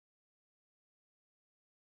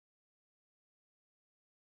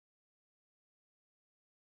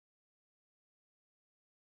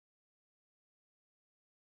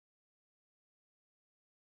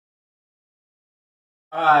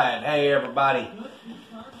Alright, hey everybody.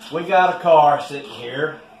 We got a car sitting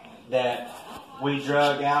here that we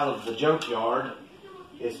drug out of the junkyard.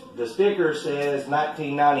 The sticker says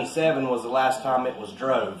 1997 was the last time it was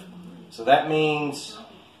drove. So that means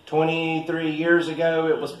 23 years ago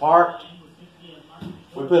it was parked.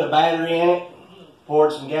 We put a battery in it,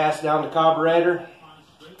 poured some gas down the carburetor,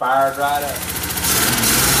 fired right up.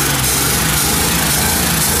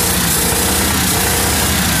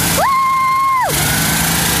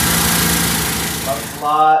 A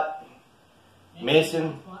lot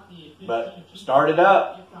missing, but started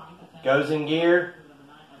up, goes in gear.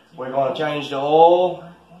 We're going to change the oil,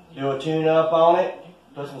 do a tune up on it,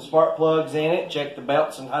 put some spark plugs in it, check the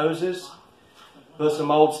belts and hoses, put some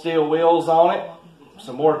old steel wheels on it,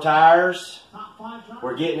 some more tires.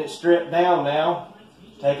 We're getting it stripped down now,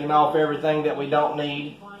 taking off everything that we don't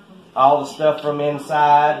need, all the stuff from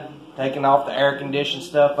inside, taking off the air conditioned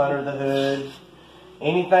stuff under the hood.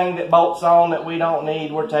 Anything that bolts on that we don't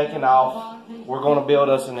need, we're taking off. We're going to build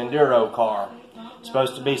us an enduro car. It's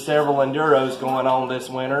supposed to be several enduros going on this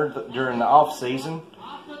winter during the off season.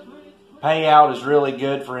 Payout is really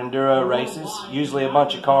good for enduro races. Usually a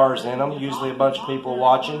bunch of cars in them. Usually a bunch of people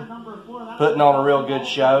watching. Putting on a real good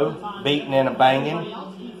show. Beating and a banging.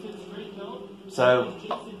 So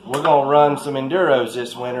we're going to run some enduros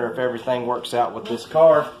this winter if everything works out with this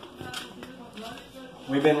car.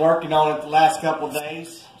 We've been working on it the last couple of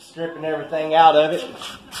days, stripping everything out of it.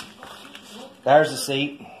 There's the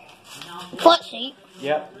seat. Front seat?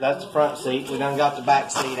 Yep, that's the front seat. We done got the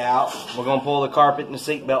back seat out. We're going to pull the carpet and the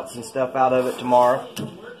seat belts and stuff out of it tomorrow.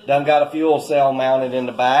 Done got a fuel cell mounted in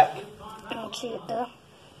the back. I don't see it though.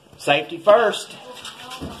 Safety first.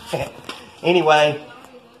 Anyway,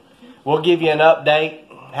 we'll give you an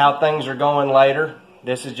update how things are going later.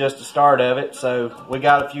 This is just the start of it, so we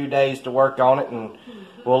got a few days to work on it, and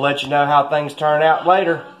we'll let you know how things turn out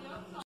later.